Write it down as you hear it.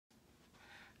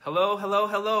Hello, hello,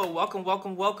 hello. Welcome,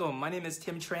 welcome, welcome. My name is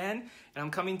Tim Tran, and I'm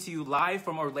coming to you live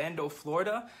from Orlando,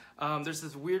 Florida. There's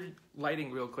this weird lighting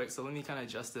real quick, so let me kind of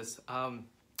adjust this. But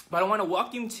I want to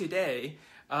welcome you today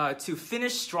to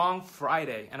Finish Strong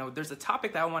Friday. And there's a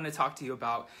topic that I want to talk to you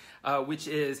about, which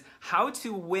is how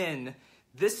to win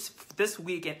this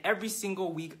week and every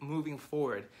single week moving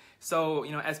forward. So,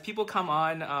 as people come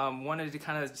on, wanted to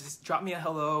kind of just drop me a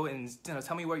hello and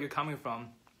tell me where you're coming from.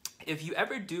 If you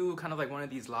ever do kind of like one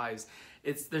of these lives,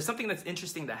 there's something that's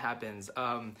interesting that happens.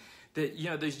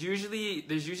 There's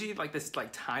usually like this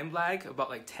time lag about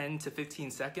like 10 to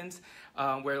 15 seconds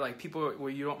where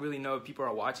you don't really know if people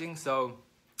are watching. So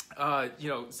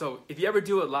so if you ever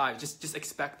do it live, just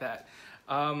expect that.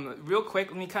 Real quick,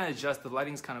 let me kind of adjust. The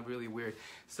lighting's kind of really weird.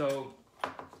 So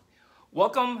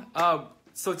welcome.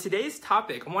 So today's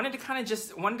topic, I wanted to kind of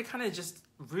just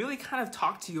really kind of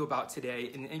talk to you about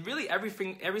today, and really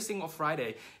every single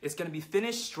Friday is going to be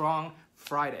Finish Strong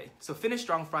Friday. So Finish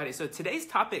Strong Friday. So today's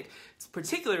topic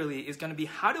particularly is going to be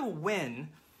how to win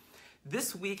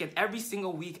this week and every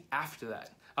single week after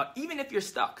that, even if you're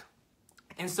stuck.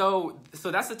 And so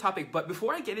that's the topic. But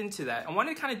before I get into that, I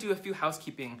wanted to kind of do a few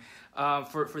housekeeping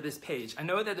for this page. I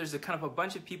know that there's a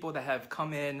bunch of people that have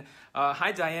come in.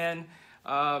 Hi, Diane.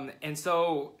 There's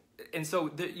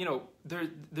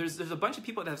a bunch of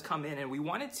people that have come in, and we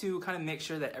wanted to kind of make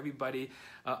sure that everybody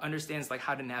understands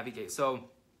how to navigate. So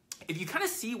if you kind of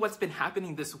see what's been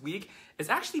happening this week, it's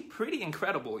actually pretty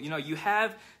incredible. You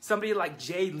have somebody like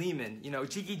Jay Lehman,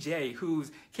 Jiggy J, who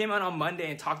came out on Monday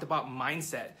and talked about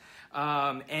mindset,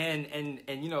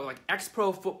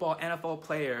 ex-pro football NFL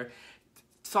player,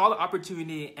 saw the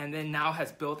opportunity and then now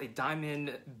has built a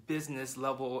diamond business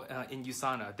level in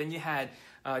USANA. Then you had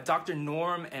Dr.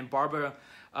 Norm and Barbara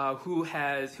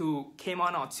who came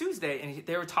on Tuesday, and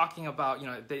they were talking about,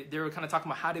 they were kind of talking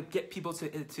about how to get people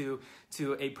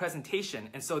to a presentation.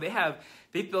 And so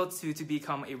they built to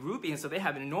become a Ruby, and so they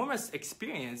have an enormous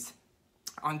experience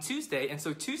on Tuesday. And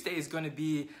so Tuesday is going to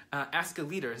be Ask a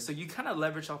Leader. So you kind of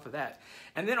leverage off of that.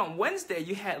 And then on Wednesday,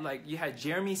 you had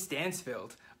Jeremy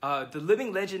Stansfield, the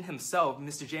living legend himself,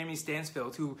 Mr. Jeremy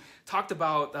Stansfield, who talked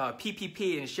about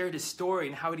PPP and shared his story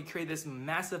and how he created this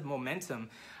massive momentum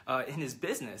in his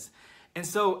business. And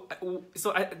so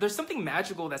there's something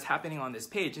magical that's happening on this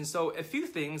page. And so a few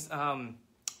things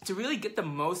to really get the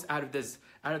most out of this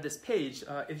page.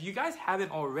 If you guys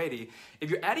haven't already, if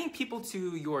you're adding people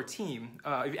to your team,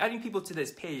 if you're adding people to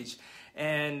this page,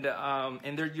 and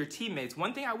they're your teammates,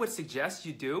 one thing I would suggest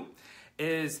you do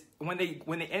is when they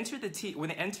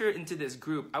enter into this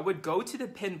group, I would go to the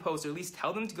pin post, or at least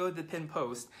tell them to go to the pin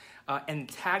post and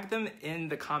tag them in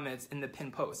the comments in the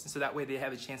pin post, so that way they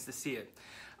have a chance to see it.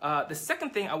 The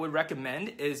second thing I would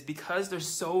recommend is, because there's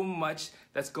so much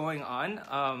that's going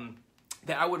on,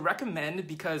 that I would recommend,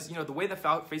 because the way the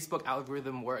Facebook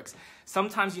algorithm works,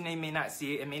 sometimes you may not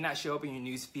see it, it may not show up in your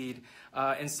news feed,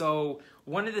 and so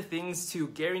one of the things to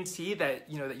guarantee that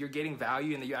that you're getting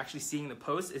value and that you're actually seeing the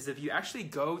post is if you actually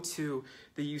go to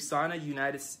the USANA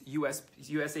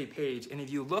USA page, and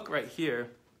if you look right here,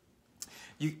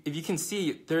 if you can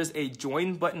see, there's a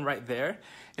join button right there.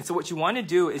 And so what you want to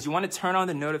do is you want to turn on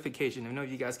the notification. I don't know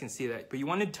if you guys can see that, but you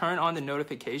want to turn on the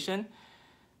notification,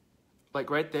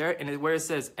 like right there, and where it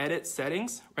says edit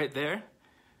settings right there,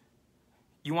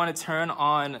 you want to turn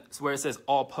on where it says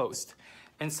all post.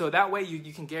 And so that way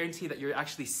you can guarantee that you're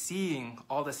actually seeing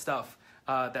all the stuff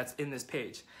that's in this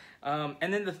page.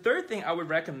 And then the third thing I would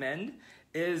recommend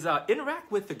is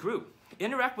interact with the group,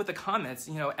 interact with the comments.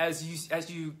 As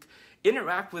you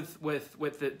interact with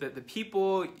the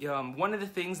people, one of the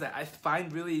things that I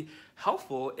find really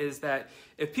helpful is that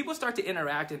if people start to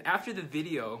interact, and after the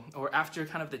video or after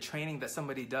kind of the training that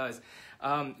somebody does,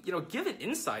 give an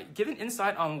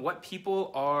insight on what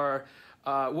people are,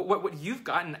 what you've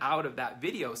gotten out of that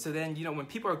video. So then, when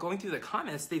people are going through the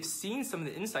comments, they've seen some of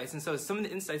the insights. And so some of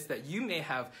the insights that you may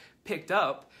have picked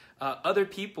up, other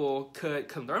people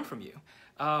could learn from you.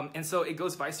 And so it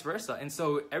goes vice versa. And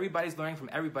so everybody's learning from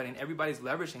everybody, and everybody's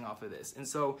leveraging off of this. And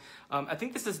so I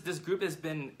think this group has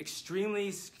been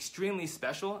extremely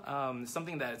special.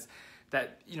 Something that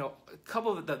a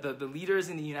couple of the leaders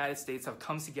in the United States have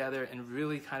come together and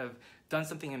really kind of done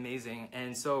something amazing.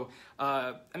 And so,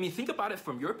 think about it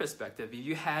from your perspective.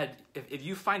 If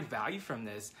you find value from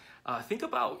this, think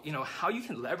about, how you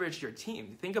can leverage your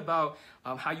team. Think about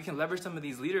how you can leverage some of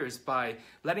these leaders by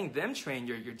letting them train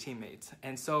your teammates.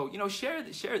 And so, share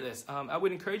this. I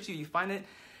would encourage you find it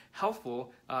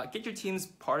helpful, get your teams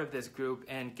part of this group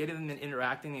and getting them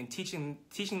interacting and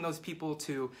teaching those people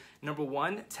to, number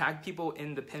one, tag people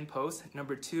in the pin post.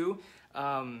 Number two,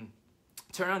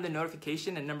 turn on the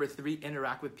notification, and number 3,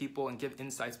 interact with people and give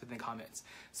insights within comments.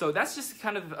 So that's just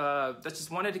kind of, that's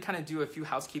just wanted to kind of do a few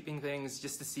housekeeping things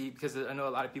just to see, because I know a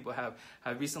lot of people have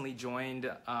recently joined,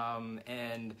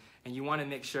 and you want to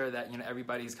make sure that, you know,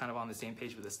 everybody's kind of on the same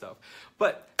page with this stuff.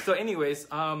 But so anyways,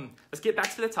 let's get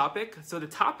back to the topic. So the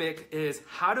topic is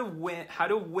how to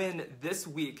win this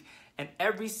week and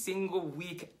every single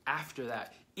week after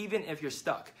that, even if you're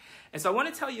stuck. And so I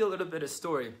want to tell you a little bit of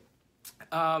story.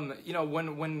 You know,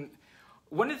 when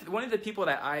one of the people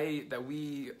that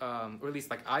we or at least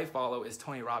like I follow is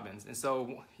Tony Robbins. And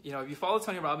so, you know, if you follow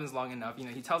Tony Robbins long enough, you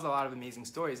know, he tells a lot of amazing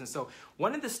stories. And so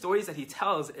one of the stories that he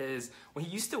tells is when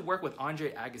he used to work with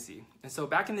Andre Agassi. And so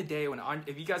back in the day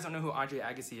if you guys don't know who Andre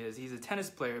Agassi is, he's a tennis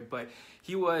player, but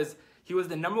he was the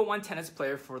 #1 tennis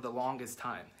player for the longest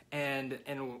time. And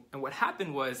what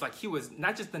happened was, like, he was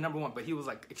not just the #1, but he was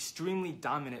like extremely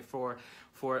dominant for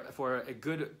a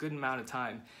good amount of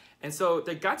time. And so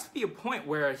there got to be a point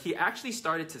where he actually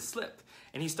started to slip,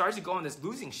 and he started to go on this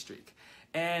losing streak.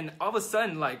 And all of a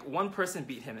sudden, like, one person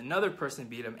beat him, another person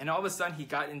beat him, and all of a sudden he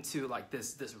got into like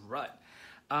this rut.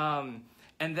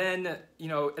 And then, you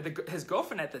know, his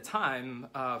girlfriend at the time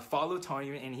followed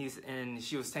Tony, and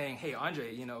she was saying, "Hey,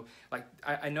 Andre, you know, like,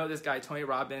 I know this guy Tony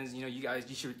Robbins. You know,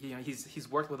 you should, you know, he's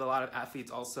worked with a lot of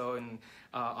athletes also, and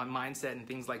on mindset and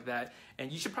things like that,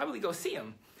 and you should probably go see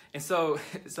him." And so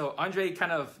Andre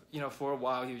kind of, you know, for a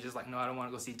while he was just like, "No, I don't want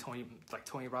to go see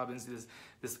Tony Robbins,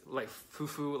 this like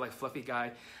foo-foo, like fluffy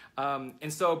guy."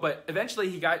 And so, but eventually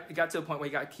he got to a point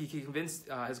where he convinced,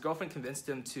 his girlfriend convinced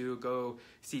him to go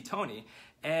see Tony.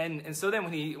 And so then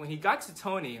when he got to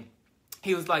Tony,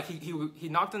 he was like, he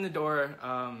knocked on the door,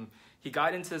 he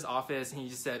got into his office, and he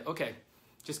just said, "Okay,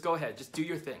 just go ahead, just do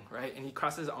your thing," right? And he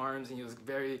crossed his arms, and he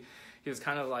was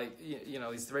kind of like, you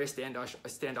know, he's very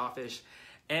standoffish.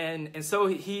 And so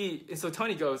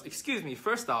Tony goes, "Excuse me,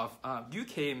 first off, you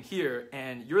came here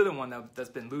and you're the one that's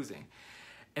been losing."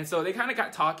 And so they kind of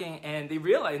got talking, and they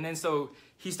realized, and then so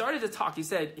he started to talk. He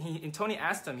said, and Tony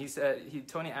asked him,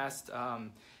 Tony asked,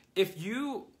 if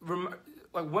you remember,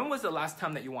 like, when was the last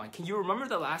time that you won? Can you remember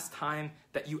the last time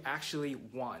that you actually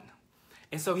won?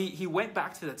 And so he went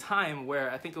back to the time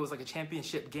where I think it was like a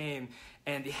championship game,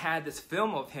 and they had this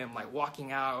film of him like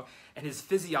walking out, and his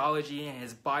physiology and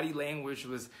his body language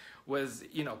was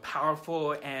you know,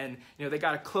 powerful, and you know, they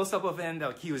got a close up of him that,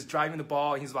 like, he was driving the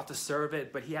ball and he was about to serve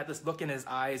it, but he had this look in his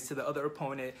eyes to the other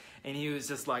opponent, and he was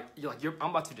just like, I'm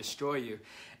about to destroy you.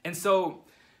 And so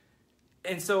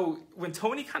when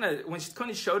Tony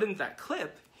showed him that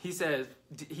clip,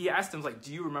 he asked him, like,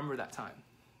 "Do you remember that time?"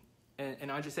 And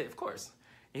Andre said, "Of course."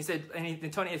 And he said,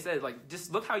 and Tony said, like,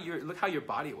 just look how your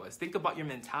body was. Think about your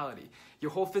mentality.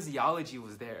 Your whole physiology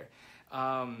was there.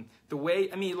 The way,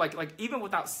 I mean, like even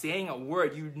without saying a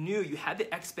word, you knew, you had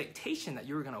the expectation that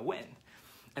you were gonna win.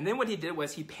 And then what he did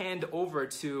was he panned over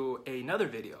to another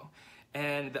video,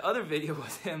 and the other video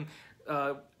was him.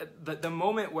 The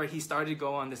moment where he started to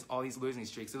go on all these losing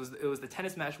streaks. It was the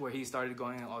tennis match where he started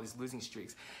going on all these losing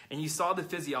streaks, and you saw the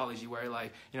physiology where,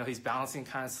 like, you know, he's balancing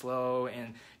kind of slow,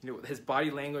 and you know, his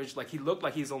body language, like, he looked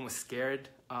like he's almost scared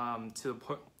to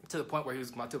the point where he was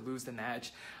about to lose the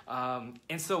match.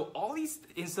 And so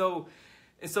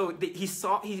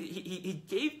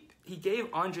he gave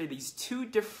Andre these two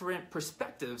different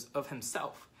perspectives of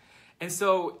himself. And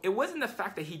so it wasn't the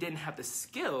fact that he didn't have the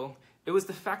skill. It was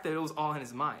the fact that it was all in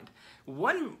his mind.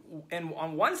 And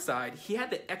on one side, he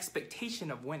had the expectation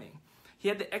of winning. He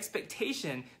had the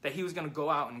expectation that he was going to go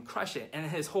out and crush it, and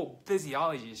his whole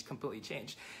physiology just completely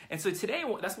changed. And so today,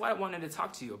 that's what I wanted to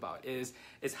talk to you about is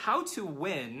how to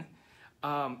win,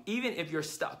 even if you're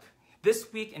stuck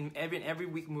this week and every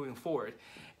week moving forward.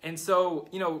 And so,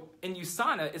 you know, in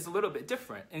USANA, it's a little bit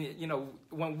different. And, you know,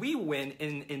 when we win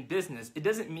in business, it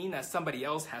doesn't mean that somebody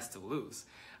else has to lose.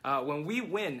 When we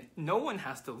win, no one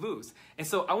has to lose. And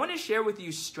so I want to share with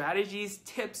you strategies,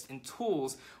 tips, and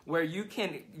tools where you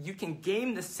can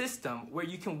game the system, where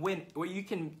you can win, where you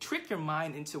can trick your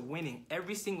mind into winning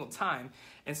every single time.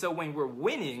 And so when we're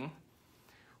winning,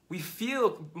 we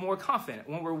feel more confident.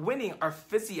 When we're winning, our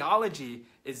physiology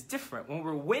is different. When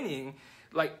we're winning,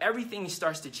 like, everything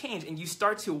starts to change, and you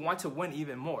start to want to win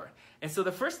even more. And so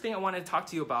the first thing I want to talk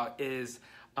to you about is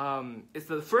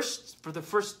the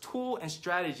first tool and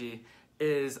strategy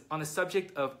is on the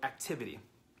subject of activity.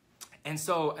 And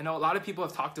so I know a lot of people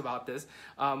have talked about this,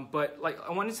 but like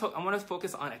I want to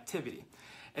focus on activity.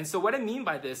 And so what I mean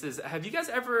by this is, have you guys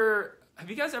ever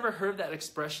heard that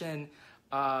expression?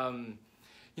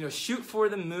 You know, shoot for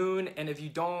the moon, and if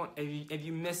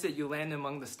you miss it, you land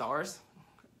among the stars.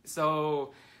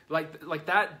 So, Like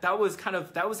that was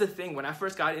the thing when I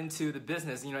first got into the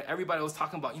business. You know, everybody was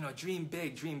talking about, you know, dream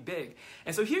big, dream big.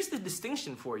 And so here's the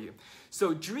distinction for you.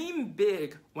 So dream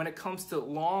big when it comes to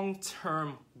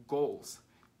long-term goals.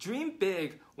 Dream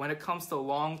big when it comes to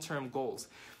long-term goals.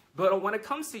 But when it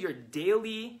comes to your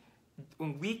daily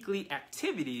and weekly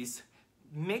activities,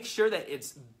 make sure that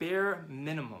it's bare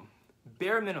minimum.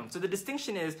 Bare minimum. So the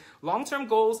distinction is long-term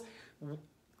goals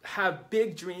have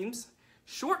big dreams.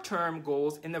 Short-term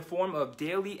goals in the form of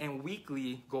daily and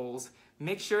weekly goals,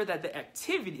 make sure that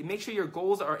make sure your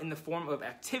goals are in the form of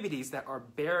activities that are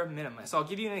bare minimum. So I'll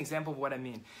give you an example of what I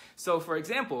mean. So for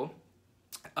example,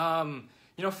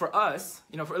 you know, for us,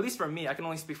 you know, at least for me, I can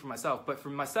only speak for myself, but for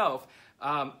myself,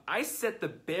 I set the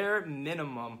bare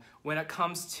minimum when it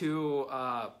comes to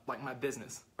like my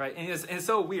business, right? And it's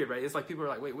so weird, right? It's like people are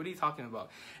like, wait, what are you talking about?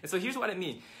 And so here's what I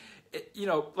mean. You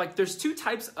know, like there's two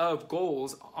types of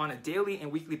goals on a daily and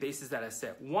weekly basis that I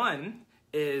set. One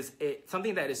is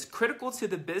something that is critical to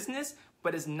the business,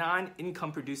 but is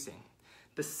non-income producing.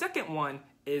 The second one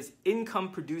is income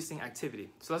producing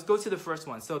activity. So let's go to the first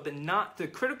one. So the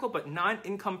critical but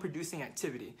non-income producing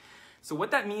activity. So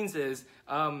what that means is,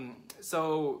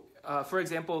 for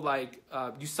example, like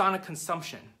USANA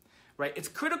consumption, right? It's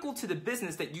critical to the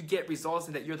business that you get results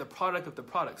and that you're the product of the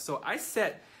product. So I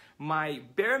set my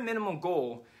bare minimum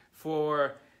goal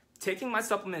for taking my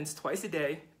supplements twice a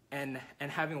day and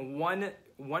having one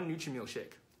Nutri-Meal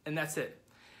shake, and that's it.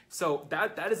 So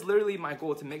that is literally my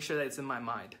goal, to make sure that it's in my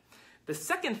mind. The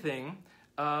second thing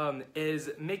is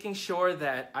making sure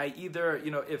that I either,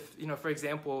 for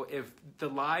example, if the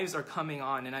lives are coming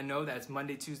on and I know that it's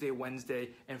Monday, Tuesday, Wednesday,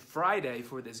 and Friday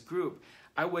for this group,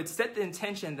 I would set the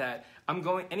intention that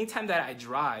anytime that I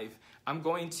drive, I'm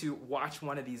going to watch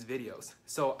one of these videos.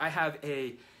 So I have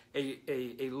a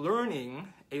learning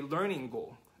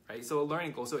goal, right? So a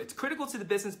learning goal. So it's critical to the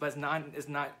business, but it's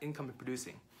not income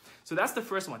producing. So that's the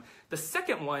first one. The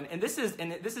second one, and this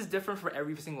is different for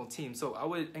every single team. So I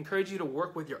would encourage you to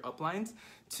work with your uplines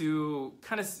to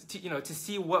kind of to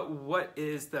see what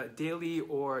is the daily,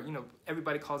 or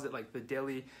everybody calls it like the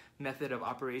daily method of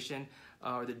operation,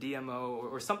 or the DMO,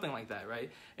 or something like that, right?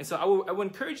 And so I would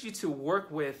encourage you to work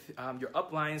with your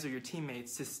uplines or your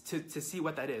teammates to see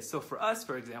what that is. So for us,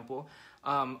 for example,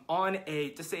 on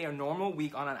to say a normal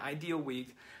week, on an ideal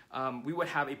week, we would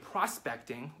have a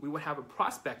prospecting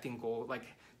goal, like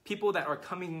people that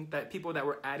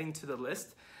we're adding to the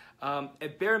list,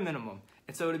 at bare minimum.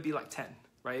 And so it would be like 10,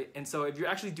 right? And so if you're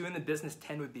actually doing the business,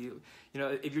 10 would be,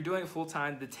 if you're doing it full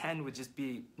time, the 10 would just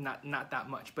be not that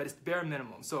much, but it's bare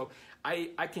minimum. So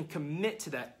I can commit to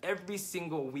that every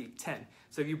single week, 10.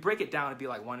 So if you break it down, it'd be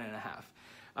like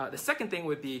 1.5. The second thing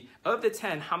would be, of the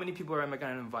 10, how many people am I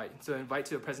going to invite? So invite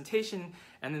to a presentation.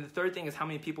 And then the third thing is, how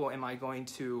many people am I going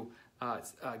to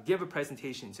give a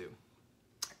presentation to?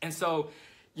 And so,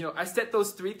 I set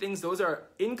those three things. Those are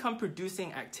income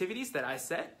producing activities that I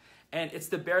set, and it's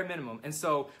the bare minimum. And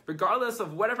so regardless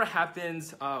of whatever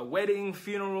happens, wedding,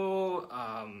 funeral,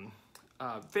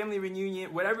 family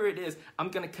reunion, whatever it is, I'm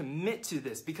going to commit to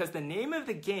this, because the name of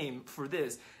the game for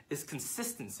this is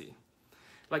consistency.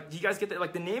 Like, do you guys get that?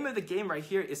 Like, the name of the game right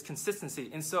here is consistency.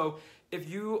 And so if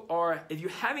you're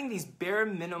having these bare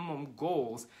minimum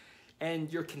goals and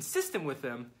you're consistent with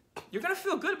them, you're gonna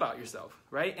feel good about yourself,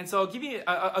 right? And so I'll give you,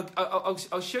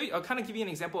 I'll show you, I'll kind of give you an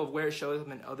example of where it shows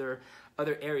up in other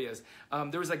areas.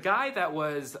 There was a guy that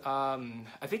was, I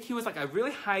think he was like a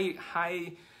really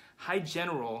high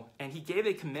general, and he gave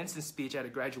a commencement speech at a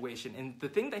graduation. And the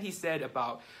thing that he said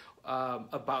about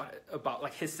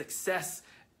like his success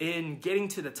in getting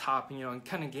to the top, and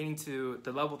kind of getting to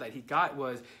the level that he got,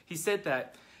 was he said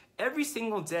that every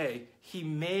single day he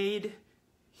made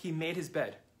his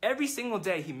bed. Every single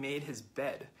day he made his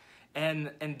bed.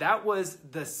 And that was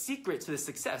the secret to the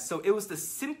success. So it was the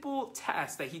simple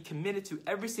task that he committed to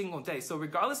every single day. So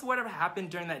regardless of whatever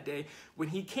happened during that day, when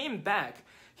he came back,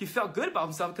 he felt good about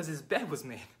himself because his bed was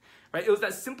made. Right? It was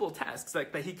that simple task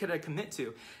that he could commit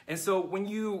to. And so when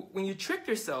you trick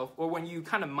yourself, or when you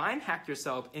kind of mind hack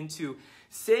yourself into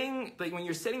saying, like, when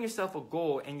you're setting yourself a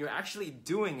goal and you're actually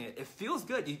doing it, it feels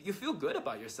good. You feel good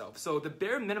about yourself. So the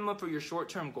bare minimum for your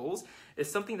short-term goals is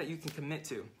something that you can commit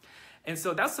to. And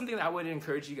so that's something that I would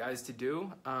encourage you guys to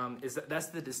do. That's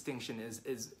the distinction,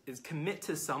 is commit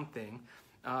to something,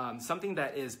 something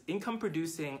that is income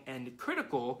producing and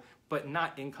critical, but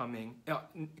not income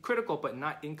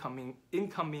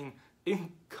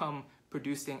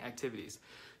producing activities.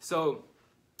 So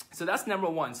that's number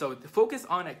one. So focus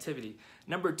on activity.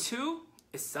 Number two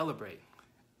is celebrate.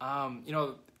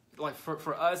 Like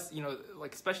for us,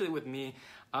 like especially with me,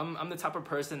 I'm the type of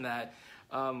person that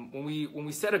when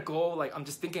we set a goal, like I'm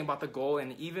just thinking about the goal,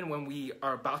 and even when we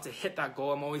are about to hit that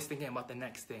goal, I'm always thinking about the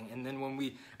next thing. And then when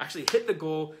we actually hit the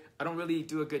goal, I don't really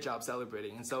do a good job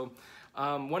celebrating. And so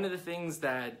one of the things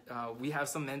that we have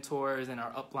some mentors and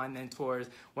our upline mentors,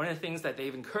 one of the things that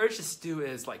they've encouraged us to do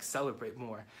is like celebrate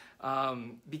more,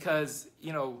 because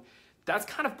that's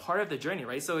kind of part of the journey,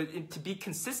 right? So to be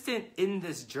consistent in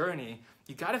this journey,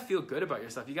 you got to feel good about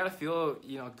yourself. You got to feel,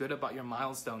 good about your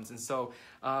milestones. And so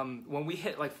when we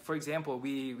hit, like, for example,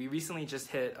 we recently just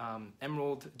hit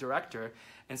Emerald Director.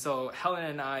 And so Helen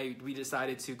and I, we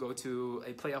decided to go to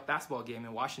a playoff basketball game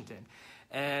in Washington.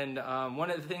 And one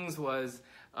of the things was,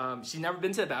 she's never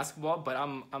been to basketball, but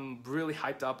I'm really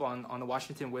hyped up on the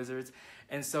Washington Wizards.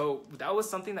 And so that was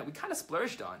something that we kind of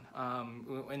splurged on.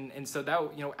 And so that,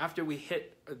 after we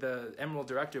hit the Emerald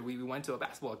Director, we went to a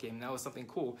basketball game. And that was something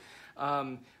cool.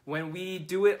 When we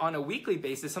do it on a weekly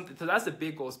basis, so that's the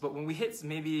big goals. But when we hit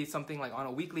maybe something like on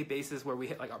a weekly basis where we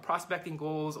hit like our prospecting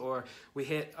goals, or we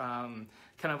hit kind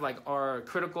of like our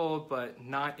critical but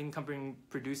not income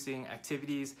producing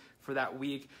activities for that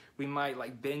week, we might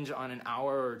like binge on an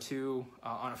hour or two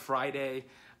on a Friday,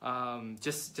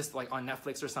 just like on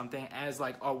Netflix or something, as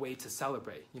like our way to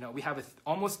celebrate. We have a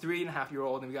almost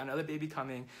 3.5-year-old, and we got another baby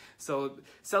coming. So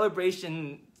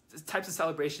types of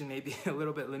celebration may be a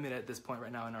little bit limited at this point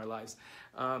right now in our lives.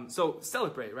 So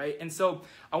celebrate, right? And so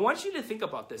I want you to think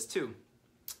about this too.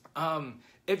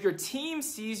 If your team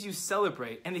sees you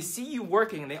celebrate, and they see you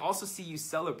working, and they also see you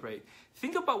celebrate,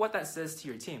 think about what that says to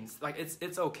your teams. Like,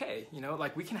 it's okay,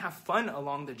 like we can have fun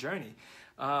along the journey.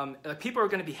 People are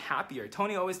going to be happier.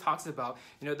 Tony always talks about,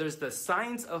 there's the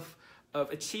science of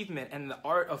achievement and the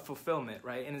art of fulfillment,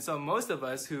 right? And so most of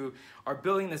us who are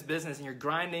building this business, and you're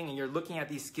grinding, and you're looking at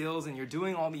these skills, and you're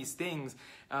doing all these things,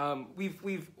 you're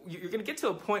going to get to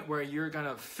a point where you're going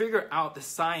to figure out the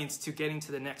science to getting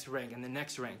to the next rank and the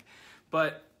next rank.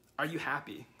 But are you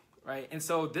happy, right? And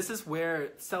so this is where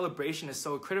celebration is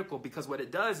so critical, because what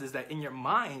it does is that in your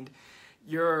mind,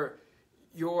 you're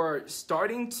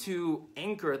starting to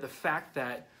anchor the fact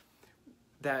that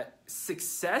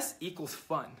success equals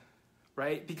fun,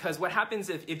 right? Because what happens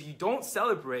if you don't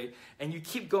celebrate and you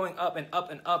keep going up and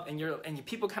up and up, and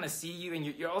people kind of see you, and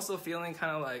you're also feeling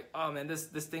kind of like, oh man, this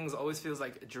thing always feels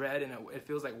like dread, and it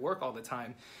feels like work all the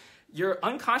time. You're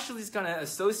unconsciously going to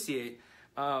associate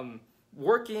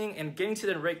working and getting to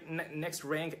the next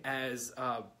rank as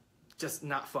just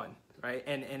not fun, right?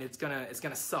 And it's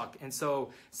gonna suck. And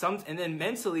so and then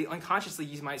mentally, unconsciously,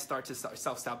 you might start to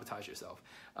self-sabotage yourself.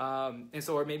 And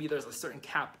so, or maybe there's a certain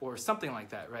cap or something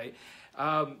like that, right?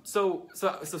 So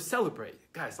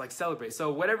celebrate, guys, like celebrate.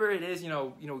 So whatever it is,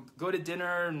 go to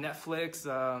dinner, Netflix,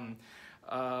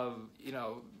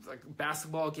 like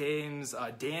basketball games,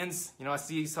 dance. I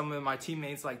see some of my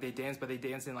teammates, like they dance, but they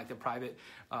dance in like the private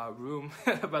room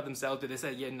by themselves. But they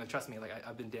say, yeah, no, trust me, like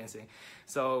I've been dancing.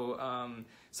 So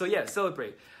yeah,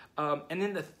 celebrate. And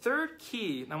then the third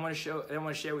key I want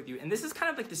to share with you, and this is kind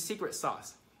of like the secret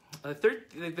sauce. The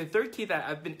third key that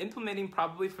I've been implementing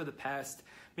probably for the past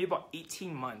maybe about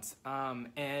 18 months,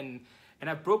 and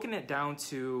I've broken it down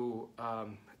to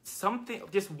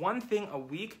just one thing a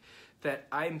week that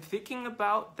I'm thinking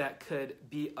about that could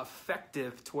be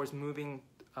effective towards moving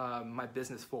my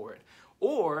business forward,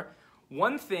 or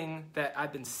one thing that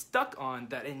I've been stuck on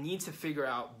that I need to figure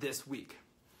out this week.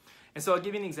 And so I'll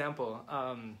give you an example.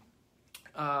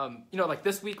 Like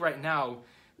this week right now,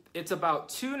 it's about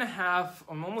 2.5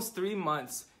 or almost 3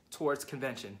 months towards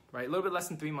convention, right? A little bit less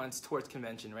than 3 months towards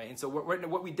convention, right? And so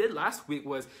what we did last week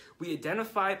was we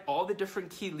identified all the different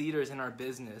key leaders in our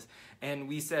business, and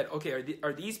we said, okay,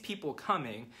 are these people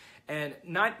coming? And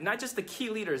not just the key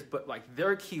leaders, but like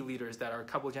their key leaders that are a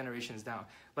couple generations down.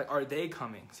 Like, are they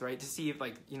coming? So, right, to see if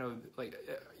like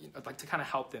to kind of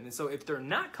help them. And so if they're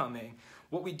not coming,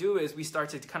 what we do is we start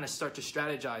to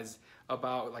strategize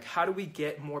about like, how do we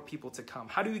get more people to come?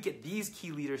 How do we get these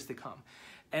key leaders to come?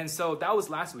 And so that was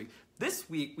last week. This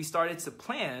week, we started to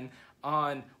plan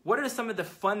on what are some of the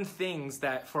fun things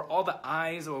that for all the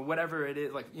eyes or whatever it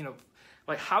is, like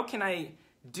how can I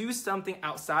do something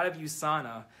outside of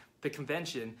USANA, the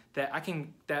convention, that I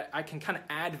can kind of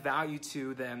add value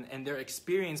to them and their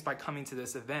experience by coming to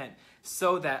this event,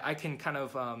 so that I can kind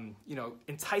of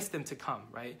entice them to come,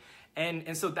 right?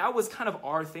 And so that was kind of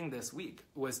our thing this week,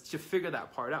 was to figure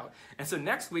that part out. And so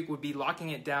next week would be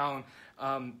locking it down,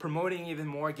 promoting even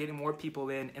more, getting more people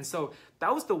in. And so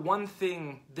that was the one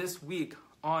thing this week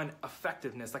on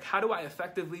effectiveness. Like, how do I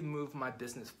effectively move my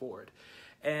business forward?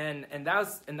 And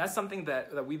that's something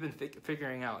that we've been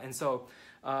figuring out. And so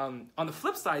on the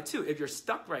flip side too, if you're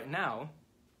stuck right now,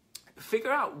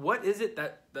 figure out what is it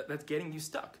that's getting you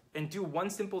stuck, and do one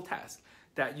simple task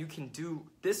that you can do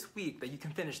this week, that you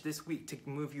can finish this week to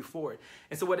move you forward.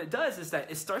 And so what it does is that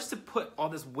it starts to put all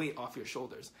this weight off your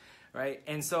shoulders, right?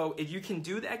 And so if you can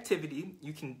do the activity,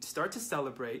 you can start to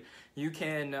celebrate, you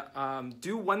can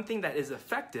do one thing that is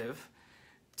effective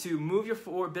to move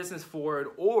your business forward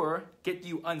or get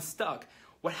you unstuck.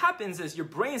 What happens is your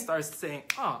brain starts saying,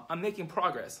 oh, I'm making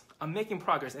progress. I'm making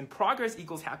progress. And progress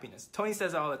equals happiness. Tony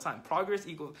says that all the time. Progress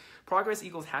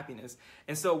equals happiness.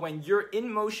 And so when you're in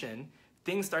motion,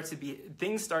 things start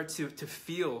to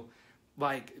feel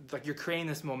like you're creating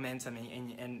this momentum,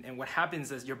 and what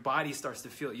happens is your body starts to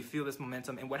feel it. You feel this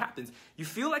momentum, and what happens? You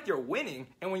feel like you're winning,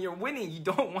 and when you're winning, you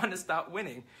don't want to stop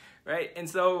winning, right? And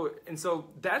so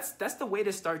that's the way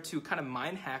to start to kind of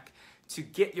mind hack to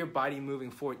get your body moving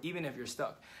forward, even if you're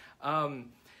stuck. And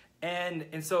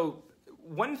so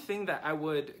one thing that I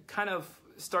would kind of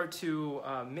start to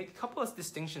make a couple of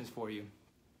distinctions for you.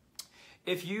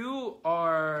 If you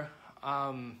are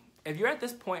if you're at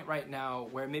this point right now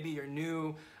where maybe you're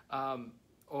new,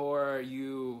 or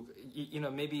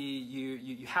maybe you're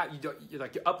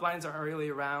like your uplines aren't really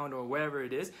around, or whatever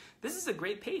it is, this is a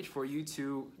great page for you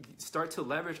to start to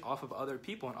leverage off of other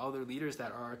people and other leaders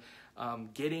that are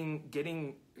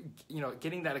getting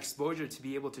that exposure to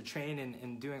be able to train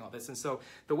and doing all this. And so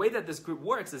the way that this group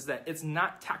works is that it's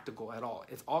not tactical at all.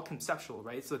 It's all conceptual,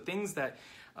 right? So things that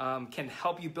can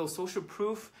help you build social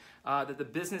proof that the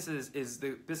business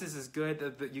is good,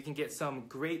 that you can get some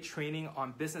great training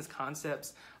on business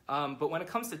concepts. But when it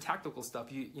comes to tactical stuff,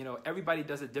 everybody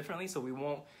does it differently, so we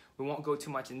won't go too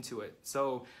much into it.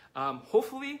 So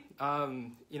hopefully,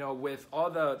 with all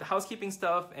the housekeeping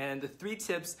stuff and the 3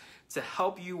 tips to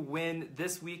help you win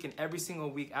this week and every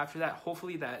single week after that,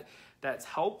 hopefully that's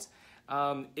helped.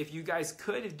 If you guys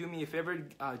could do me a favor,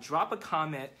 drop a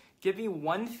comment, give me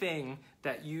one thing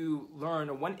that you learned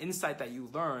or one insight that you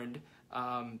learned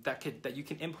that you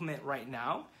can implement right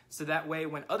now. So that way,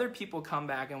 when other people come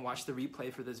back and watch the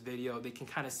replay for this video, they can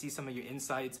kind of see some of your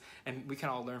insights, and we can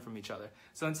all learn from each other.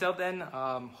 So until then,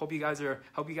 hope you guys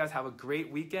have a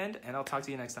great weekend, and I'll talk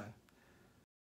to you next time.